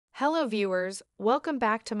Hello viewers, welcome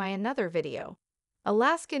back to my another video.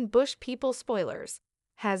 Alaskan bush people spoilers.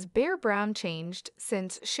 Has Bear Brown changed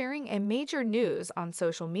since sharing a major news on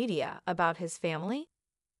social media about his family?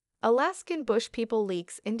 Alaskan bush people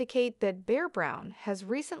leaks indicate that Bear Brown has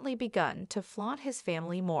recently begun to flaunt his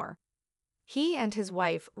family more. He and his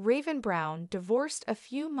wife, Raven Brown, divorced a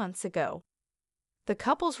few months ago. The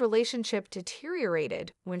couple's relationship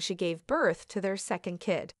deteriorated when she gave birth to their second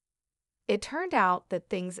kid. It turned out that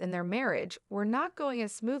things in their marriage were not going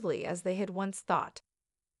as smoothly as they had once thought.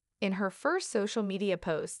 In her first social media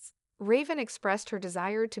posts, Raven expressed her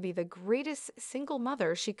desire to be the greatest single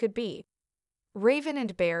mother she could be. Raven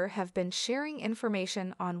and Bear have been sharing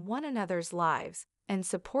information on one another's lives and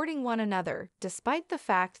supporting one another despite the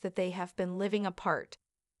fact that they have been living apart.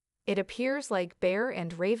 It appears like Bear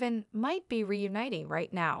and Raven might be reuniting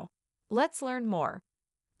right now. Let's learn more.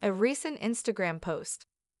 A recent Instagram post.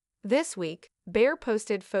 This week, Bear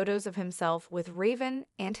posted photos of himself with Raven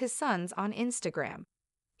and his sons on Instagram.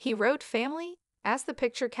 He wrote family, as the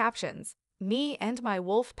picture captions, "Me and my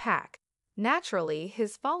wolf pack." Naturally,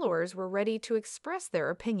 his followers were ready to express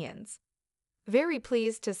their opinions. "Very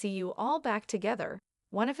pleased to see you all back together,"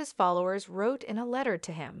 one of his followers wrote in a letter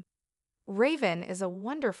to him. "Raven is a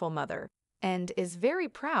wonderful mother and is very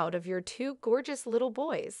proud of your two gorgeous little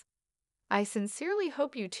boys. I sincerely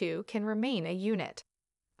hope you two can remain a unit.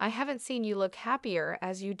 I haven't seen you look happier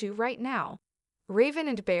as you do right now. Raven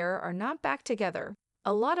and Bear are not back together,"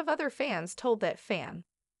 a lot of other fans told that fan.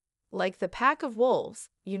 "Like the pack of wolves,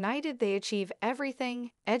 united they achieve everything,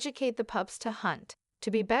 educate the pups to hunt, to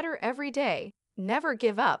be better every day, never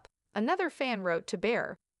give up," another fan wrote to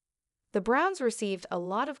Bear. The Browns received a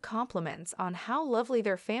lot of compliments on how lovely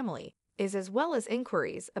their family is, as well as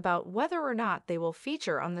inquiries about whether or not they will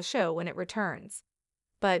feature on the show when it returns.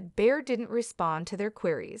 But Bear didn't respond to their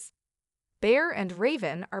queries. Bear and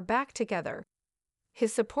Raven are back together.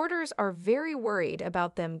 His supporters are very worried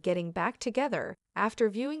about them getting back together after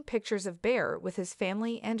viewing pictures of Bear with his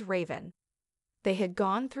family and Raven. They had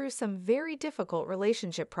gone through some very difficult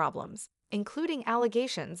relationship problems, including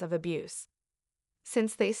allegations of abuse.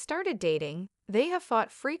 Since they started dating, they have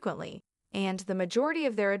fought frequently, and the majority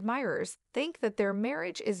of their admirers think that their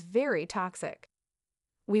marriage is very toxic.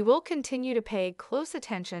 We will continue to pay close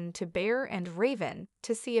attention to Bear and Raven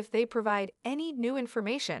to see if they provide any new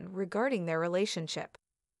information regarding their relationship.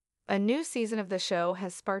 A new season of the show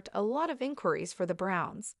has sparked a lot of inquiries for the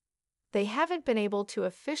Browns. They haven't been able to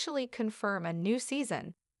officially confirm a new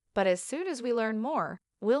season, but as soon as we learn more,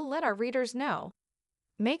 we'll let our readers know.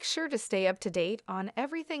 Make sure to stay up to date on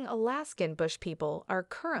everything Alaskan bush people are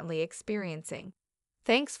currently experiencing.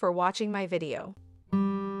 Thanks for watching my video.